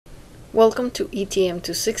Welcome to ETM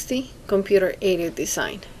 260 Computer Aided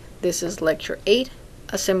Design. This is Lecture 8,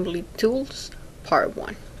 Assembly Tools, Part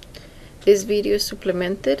 1. This video is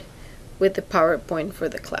supplemented with the PowerPoint for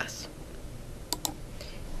the class.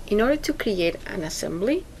 In order to create an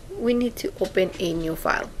assembly, we need to open a new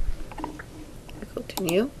file. Go to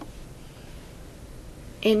New,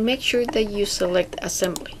 and make sure that you select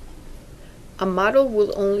Assembly. A model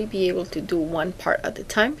will only be able to do one part at a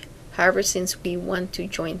time. However, since we want to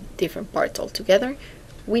join different parts all together,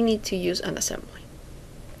 we need to use an assembly.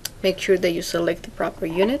 Make sure that you select the proper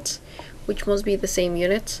units, which must be the same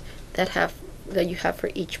units that you have for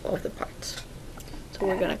each of the parts. So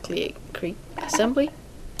we're going to create assembly,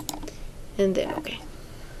 and then OK.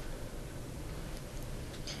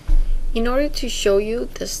 In order to show you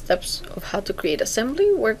the steps of how to create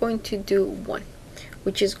assembly, we're going to do one,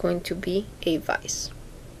 which is going to be a vise.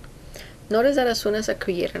 Notice that as soon as I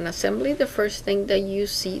create an assembly, the first thing that you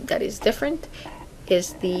see that is different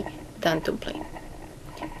is the Danton plane.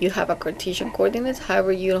 You have a Cartesian coordinates,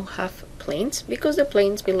 however you don't have planes because the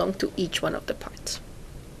planes belong to each one of the parts.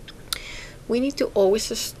 We need to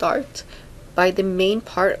always start by the main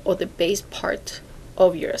part or the base part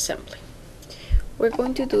of your assembly. We're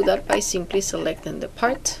going to do that by simply selecting the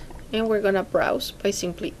part, and we're going to browse by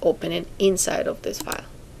simply opening inside of this file.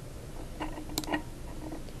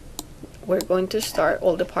 We're going to start,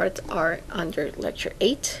 all the parts are under Lecture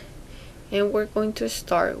 8, and we're going to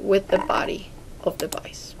start with the body of the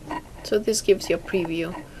vise. So this gives you a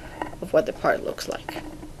preview of what the part looks like.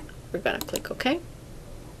 We're going to click OK.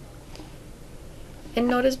 And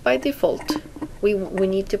notice by default, we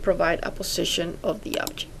need to provide a position of the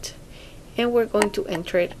object. And we're going to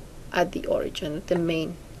enter it at the origin, the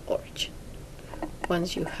main origin.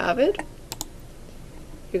 Once you have it,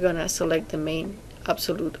 you're going to select the main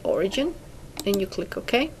absolute origin, and you click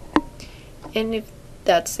OK. And if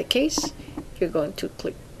that's the case, you're going to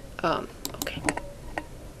click OK.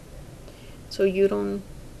 So you don't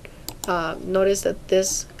notice that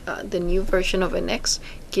this the new version of NX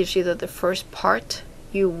gives you that the first part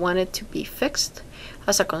you want it to be fixed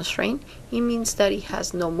as a constraint. It means that it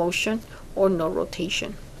has no motion or no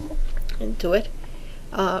rotation into it.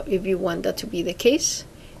 If you want that to be the case,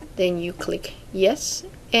 then you click yes.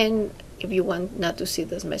 And if you want not to see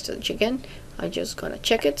this message again, I'm just gonna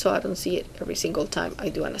check it so I don't see it every single time I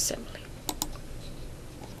do an assembly.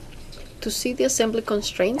 To see the assembly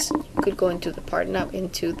constraints, you could go into the part nav,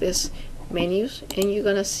 into this menus, and you're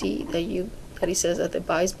gonna see that it says that the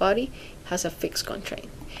vise body has a fixed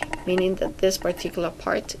constraint, meaning that this particular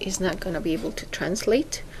part is not gonna be able to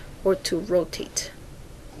translate or to rotate.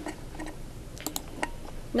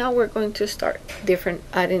 Now we're going to start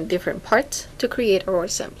adding different parts to create our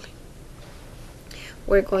assembly.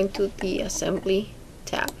 We're going to the Assembly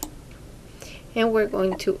tab, and we're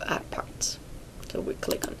going to add parts. So we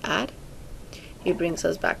click on Add. It brings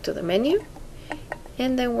us back to the menu,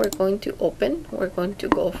 and then we're going to open. We're going to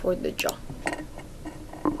go for the jaw.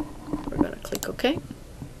 We're going to click OK.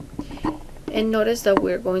 And notice that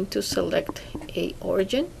we're going to select a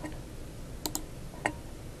origin.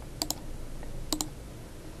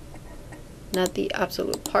 Not the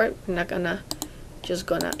absolute part. We're not gonna just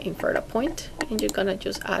gonna invert a point, and you're gonna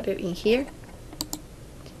just add it in here,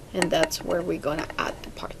 and that's where we're gonna add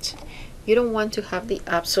the parts. You don't want to have the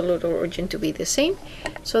absolute origin to be the same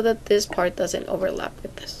so that this part doesn't overlap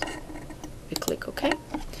with this. We click OK,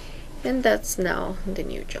 and that's now the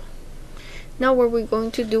new jaw. Now what we're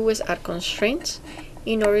going to do is add constraints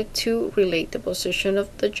in order to relate the position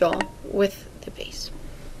of the jaw with the base.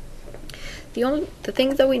 The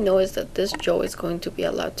thing that we know is that this jaw is going to be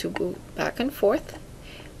allowed to move back and forth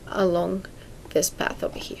along this path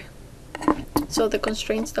over here. So the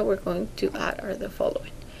constraints that we're going to add are the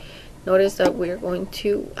following. Notice that we're going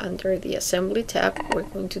to, under the Assembly tab, we're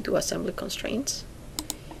going to do Assembly Constraints.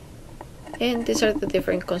 And these are the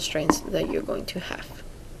different constraints that you're going to have.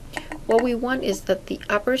 What we want is that the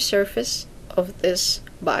upper surface of this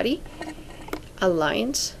body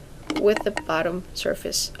aligns with the bottom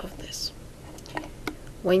surface of this.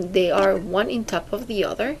 When they are one in top of the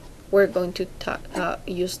other, we're going to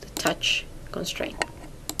use the touch constraint.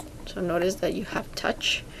 So notice that you have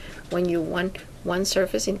touch when you want one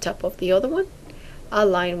surface in top of the other one,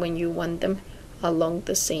 align when you want them along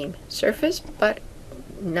the same surface, but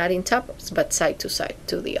not in top, but side to side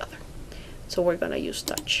to the other. So we're going to use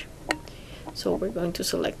touch. So we're going to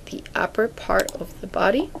select the upper part of the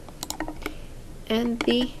body and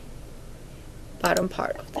the bottom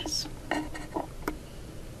part of this.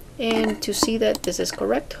 And to see that this is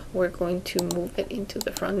correct, we're going to move it into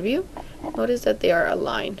the front view. Notice that they are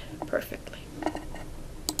aligned perfectly.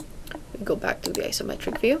 we go back to the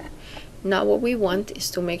isometric view. Now what we want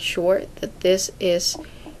is to make sure that this is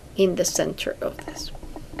in the center of this.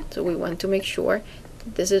 So we want to make sure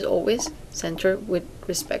that this is always centered with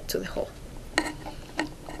respect to the hole.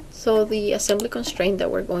 So the assembly constraint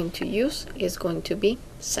that we're going to use is going to be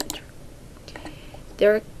center.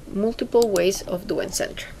 There are multiple ways of doing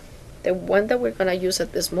center. The one that we're going to use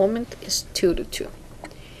at this moment is 2 to 2.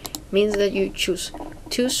 Means that you choose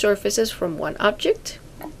 2 surfaces from one object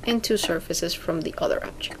and 2 surfaces from the other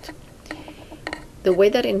object. The way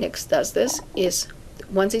that Index does this is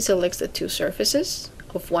once he selects the 2 surfaces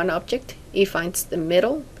of one object, he finds the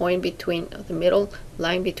middle point between the middle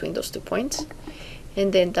line between those 2 points,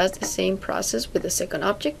 and then does the same process with the second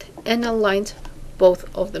object and aligns both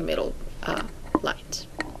of the middle lines.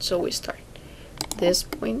 So we start this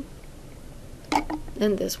point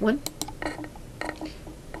and this one,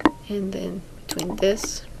 and then between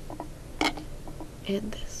this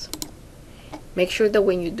and this. Make sure that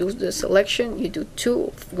when you do the selection, you do 2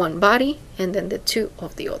 of one body and then the 2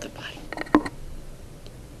 of the other body.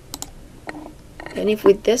 And if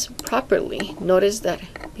we this properly, notice that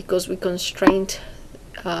because we constrained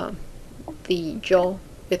the jaw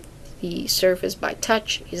with the surface by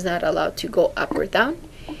touch, is not allowed to go up or down,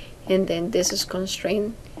 and then this is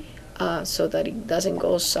constrained so that it doesn't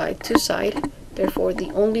go side to side. Therefore,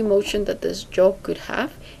 the only motion that this jaw could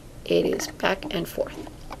have, it is back and forth.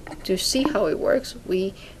 To see how it works,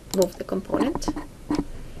 we move the component,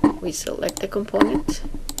 we select the component,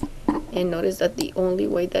 and notice that the only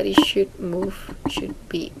way that it should move should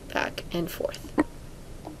be back and forth.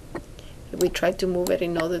 If we try to move it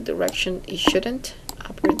in other direction, it shouldn't,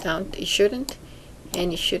 up or down it shouldn't,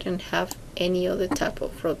 and it shouldn't have any other type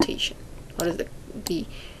of rotation. Notice the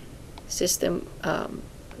system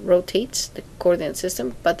rotates, the coordinate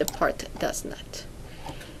system, but the part does not.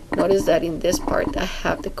 Notice that in this part I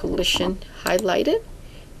have the collision highlighted.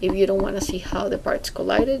 If you don't want to see how the parts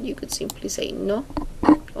collided, you could simply say no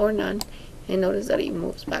or none, and notice that it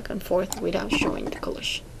moves back and forth without showing the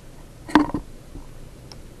collision.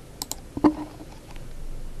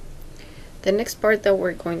 The next part that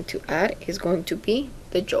we're going to add is going to be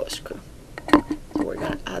the jaw screw. So we're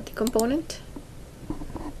going to add the component,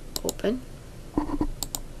 open,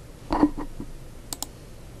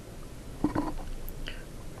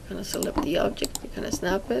 select the object, we're going to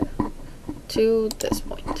snap it to this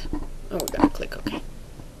point, and we're going to click OK.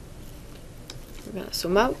 We're going to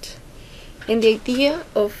zoom out, and the idea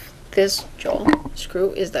of this jaw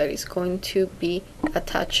screw is that it's going to be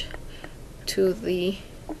attached to the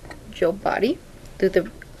jaw body, to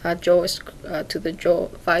the jaw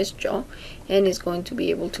vice jaw, and is going to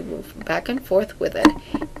be able to move back and forth with it,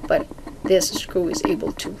 but this screw is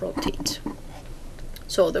able to rotate.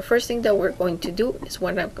 So the first thing that we're going to do is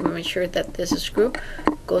I'm going to make sure that this screw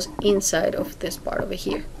goes inside of this part over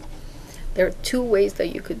here. There are 2 ways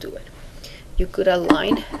that you could do it. You could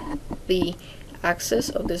align the axis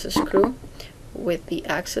of this screw with the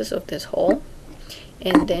axis of this hole,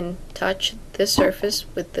 and then touch this surface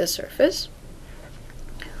with this surface,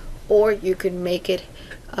 or you could make it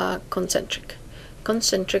concentric.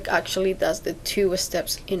 Concentric actually does the 2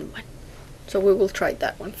 steps in one. So we will try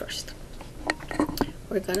that one first.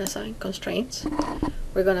 We're going to assign constraints.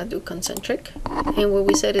 We're going to do concentric, and what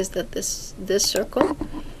we said is that this circle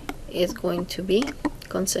is going to be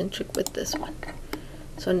concentric with this one.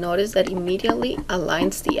 So notice that immediately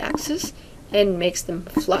aligns the axis and makes them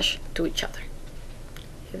flush to each other.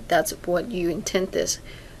 If that's what you intend, this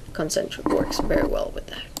concentric works very well with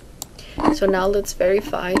that. So now let's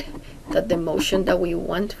verify that the motion that we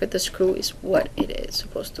want for the screw is what it is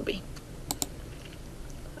supposed to be.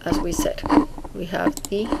 As we said, we have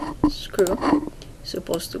the screw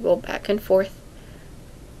supposed to go back and forth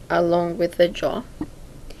along with the jaw,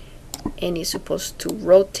 and it's supposed to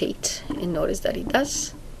rotate, and notice that it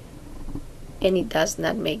does, and it does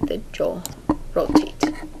not make the jaw rotate.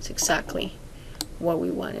 It's exactly what we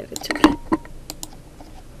wanted it to be.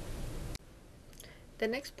 The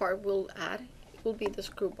next part we'll add will be the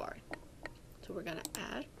screw bar. So we're going to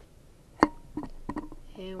add,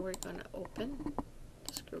 and we're going to open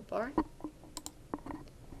the screw bar,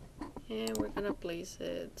 and we're going to place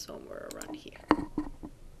it somewhere around here.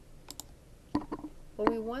 What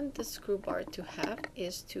we want the screw bar to have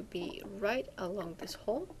is to be right along this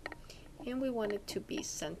hole, and we want it to be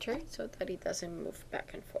centered so that it doesn't move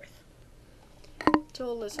back and forth.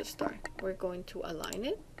 So let's just start. We're going to align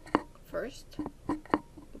it first.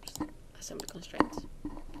 Oops, assembly constraints.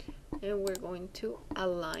 And we're going to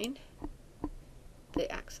align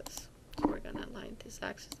the axis. So we're going to align this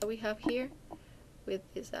axis that we have here with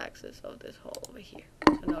this axis of this hole over here.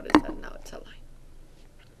 So notice that now it's aligned.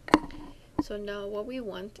 So now what we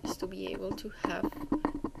want is to be able to have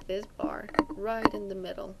this bar right in the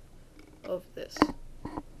middle of this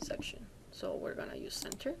section. So we're gonna use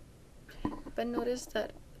center, but notice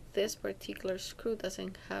that this particular screw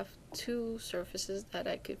doesn't have two surfaces that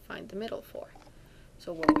I could find the middle for.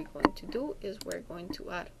 So what we're going to do is we're going to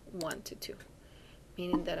add 1 to 2,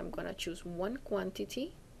 meaning that I'm gonna choose one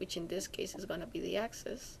quantity, which in this case is gonna be the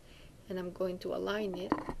axis, and I'm going to align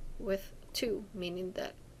it with 2, meaning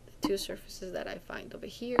that the two surfaces that I find over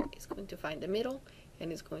here is going to find the middle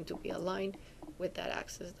and is going to be aligned with that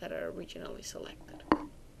axis that I originally selected.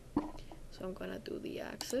 So I'm gonna do the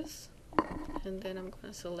axis, and then I'm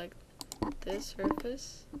gonna select this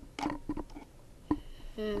surface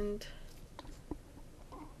and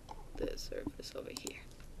this surface over here.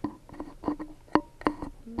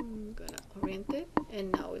 I'm gonna orient it,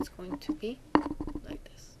 and now it's going to be like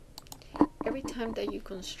this. Every time that you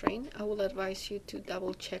constrain, I will advise you to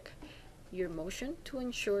double check your motion to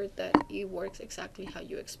ensure that it works exactly how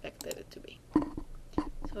you expected it to be.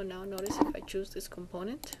 So now notice if I choose this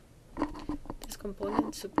component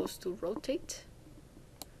is supposed to rotate,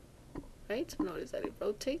 right? So notice that it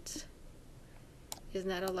rotates. It's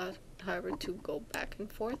not allowed, however, to go back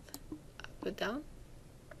and forth, up or down.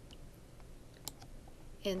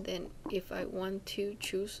 And then if I want to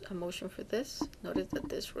choose a motion for this, notice that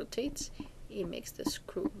this rotates. It makes the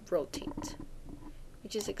screw rotate,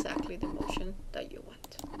 which is exactly the motion that you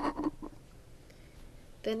want.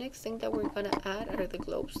 The next thing that we're gonna add are the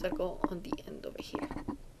globes that go on the end over here.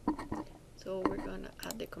 So we're gonna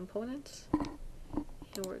add the components,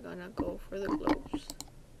 and we're gonna go for the globes.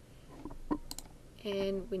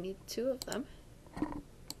 And we need 2 of them,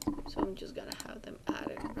 so I'm just gonna have them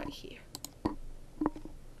added right here.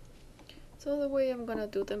 So the way I'm gonna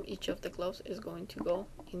do them, each of the globes is going to go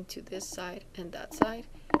into this side and that side,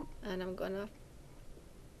 and I'm gonna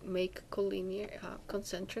make collinear,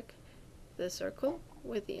 concentric the circle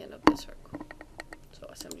with the end of the circle. So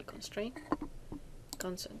assembly constraint,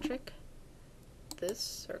 concentric this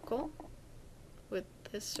circle with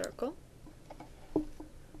this circle,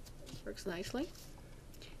 works nicely.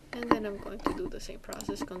 And then I'm going to do the same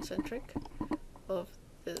process, concentric of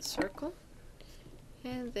the circle,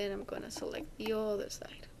 and then I'm going to select the other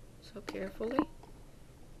side. So carefully,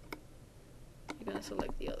 you're going to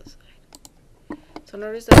select the other side. So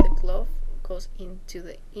notice that the glove goes into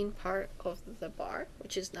the in part of the bar,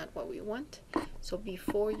 which is not what we want. So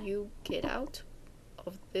before you get out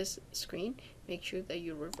of this screen, make sure that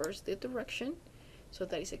you reverse the direction so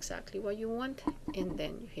that is exactly what you want, and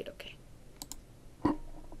then you hit OK.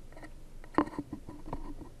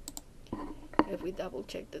 If we double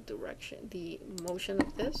check the direction, the motion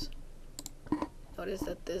of this, notice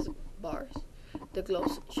that these bars, the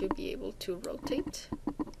gloves should be able to rotate,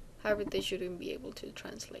 however they shouldn't be able to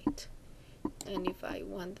translate. And if I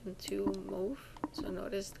want them to move, so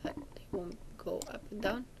notice that they won't go up and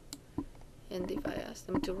down, and if I ask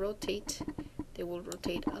them to rotate, they will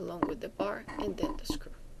rotate along with the bar and then the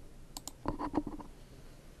screw.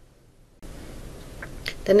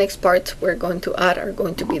 The next parts we're going to add are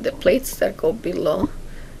going to be the plates that go below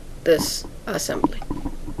this assembly.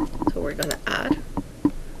 So we're going to add,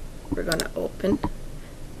 we're going to open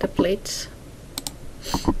the plates,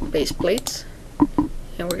 base plates,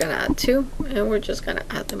 and we're going to add 2, and we're just going to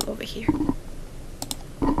add them over here.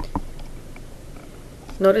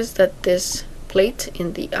 Notice that this plate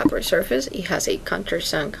in the upper surface, it has a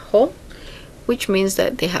countersunk hole, which means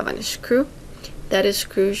that they have a screw. That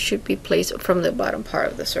screw should be placed from the bottom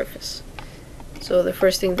part of the surface. So the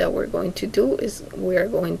first thing that we're going to do is we're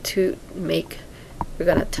going to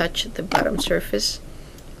touch the bottom surface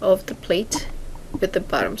of the plate with the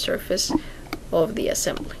bottom surface of the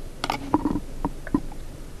assembly.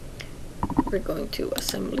 We're going to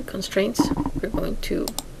assembly constraints. We're going to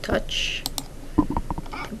touch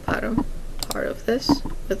the bottom part of this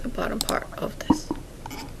with the bottom part of this.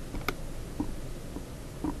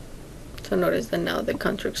 So notice that now the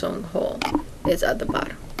contact zone hole is at the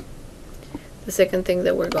bottom. The second thing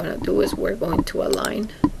that we're going to do is we're going to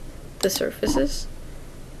align the surfaces,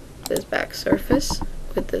 this back surface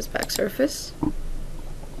with this back surface.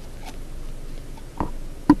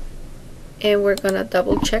 And we're going to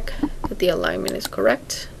double check that the alignment is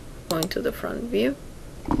correct. Going to the front view.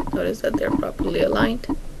 Notice that they're properly aligned.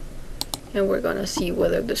 And we're going to see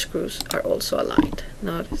whether the screws are also aligned.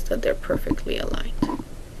 Notice that they're perfectly aligned.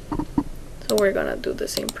 So we're going to do the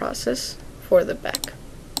same process for the back.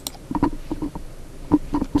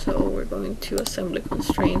 So we're going to assembly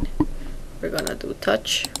constraint. We're going to do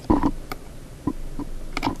touch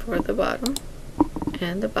for the bottom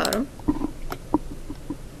and the bottom.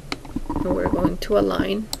 And we're going to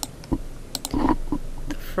align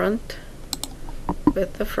front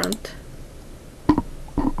with the front.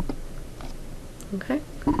 Okay,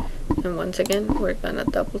 and once again we're gonna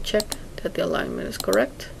double check that the alignment is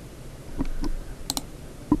correct,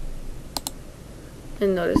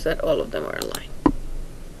 and notice that all of them are aligned.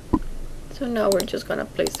 So now we're just gonna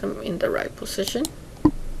place them in the right position.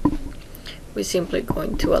 We're simply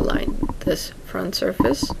going to align this front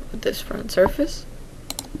surface with this front surface.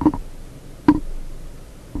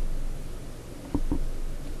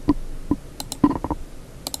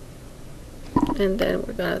 And then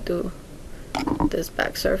we're gonna do this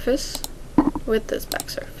back surface with this back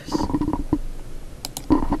surface.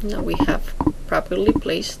 Now we have properly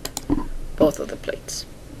placed both of the plates.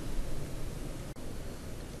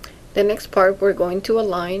 The next part we're going to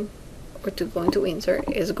align or going to insert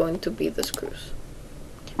is going to be the screws.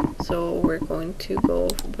 So we're going to go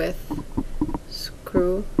with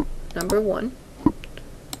screw number 1.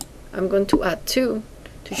 I'm going to add 2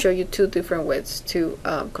 to show you 2 different ways to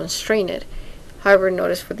constrain it. However,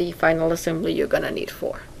 notice for the final assembly you're gonna need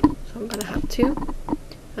 4. So I'm gonna have 2,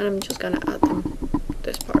 and I'm just gonna add them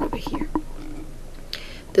this part over here.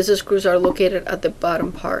 These screws are located at the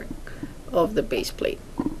bottom part of the base plate.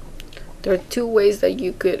 There are 2 ways that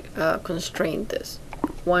you could constrain this.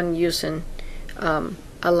 One using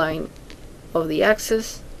a line of the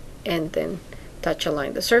axis and then touch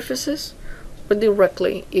align the surfaces, or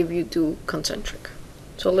directly if you do concentric.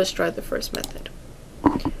 So let's try the first method.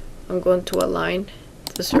 I'm going to align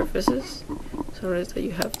the surfaces. So notice that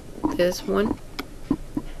you have this one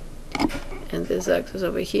and this axis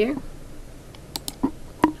over here,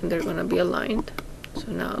 and they're going to be aligned.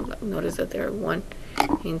 So now notice that they're one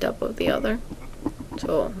in top of the other,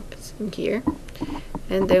 so it's in here.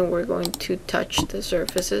 And then we're going to touch the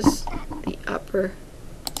surfaces. The upper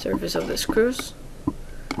surface of the screws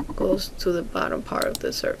goes to the bottom part of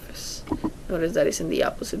the surface. Notice that it's in the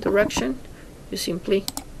opposite direction. You simply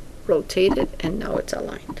rotate it and now it's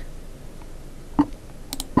aligned.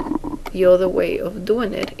 The other way of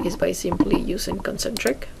doing it is by simply using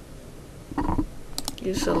concentric.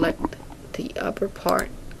 You select the upper part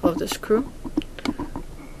of the screw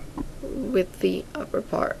with the upper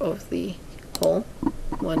part of the hole.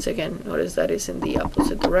 Once again, notice that it's in the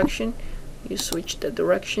opposite direction. You switch the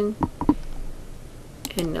direction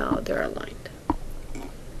and now they're aligned.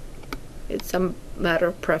 It's a matter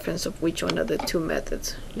of preference of which one of the 2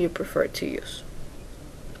 methods you prefer to use.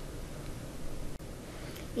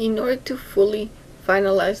 In order to fully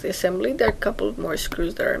finalize the assembly, there are a couple more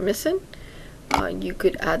screws that are missing. You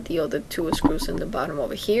could add the other 2 screws in the bottom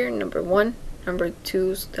over here, number 1, number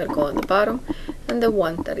 2s that go on the bottom, and the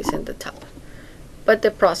 1 that is in the top. But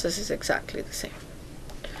the process is exactly the same.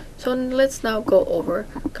 So let's now go over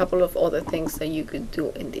a couple of other things that you could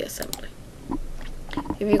do in the assembly.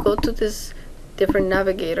 If you go to this different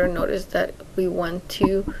navigator, notice that we want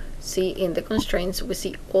to see in the constraints, we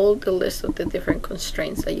see all the list of the different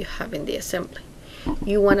constraints that you have in the assembly.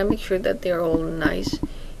 You want to make sure that they're all nice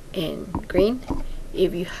and green.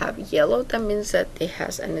 If you have yellow, that means that it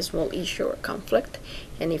has a small issue or conflict,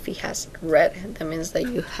 and if it has red, that means that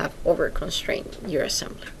you have over constrained your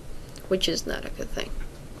assembly, which is not a good thing.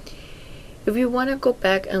 If you want to go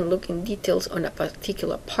back and look in details on a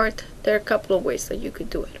particular part, there are a couple of ways that you could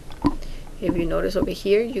do it. If you notice over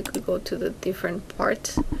here, you could go to the different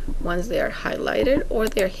parts once they are highlighted or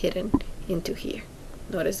they're hidden into here.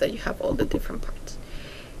 Notice that you have all the different parts.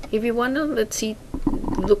 If you want to,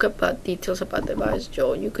 look about details about the bias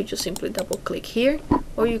jaw, you could just simply double click here,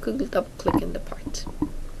 or you could double click in the parts.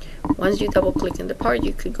 Once you double click in the part,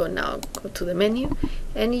 you could go to the menu,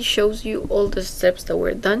 and it shows you all the steps that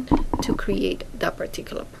were done to create that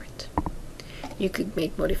particular part. You could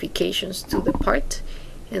make modifications to the part,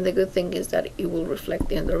 and the good thing is that it will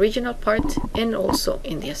reflect in the original part and also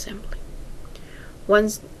in the assembly.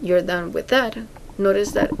 Once you're done with that,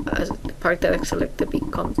 notice that as the part that I selected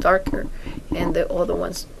becomes darker and the other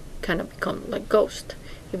ones kind of become like ghost.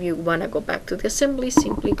 If you want to go back to the assembly,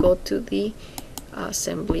 simply go to the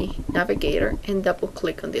assembly navigator and double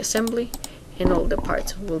click on the assembly, and all the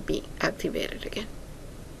parts will be activated again.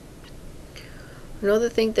 Another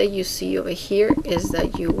thing that you see over here is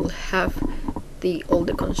that you will have all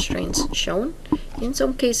the constraints shown. In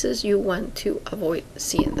some cases you want to avoid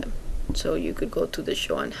seeing them, so you could go to the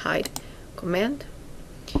show and hide command,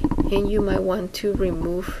 and you might want to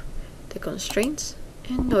remove the constraints,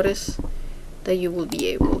 and notice that you will be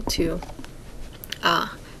able to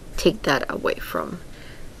take that away from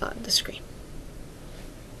the screen.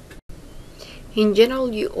 In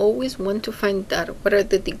general, you always want to find out what are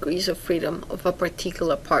the degrees of freedom of a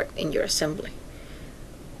particular part in your assembly.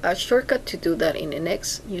 A shortcut to do that in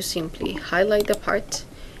NX, you simply highlight the part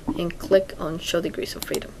and click on Show Degrees of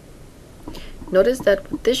Freedom. Notice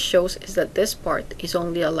that what this shows is that this part is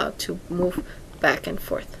only allowed to move back and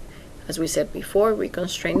forth. As we said before, we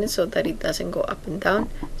constrain it so that it doesn't go up and down,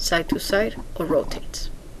 side to side, or rotates.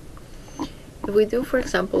 If we do, for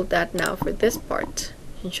example, that now for this part,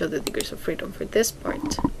 and show the degrees of freedom for this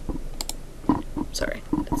part, sorry,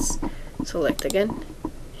 let's select again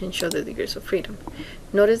and show the degrees of freedom.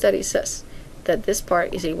 Notice that it says that this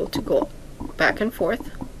part is able to go back and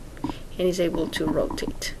forth and is able to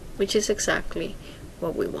rotate, which is exactly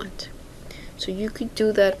what we want. So you could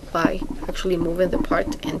do that by actually moving the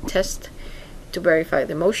part and test to verify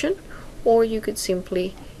the motion, or you could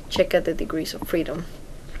simply check out the degrees of freedom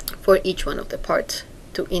for each one of the parts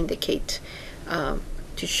to indicate,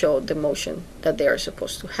 to show the motion that they are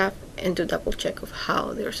supposed to have and to double check of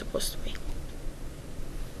how they're supposed to be.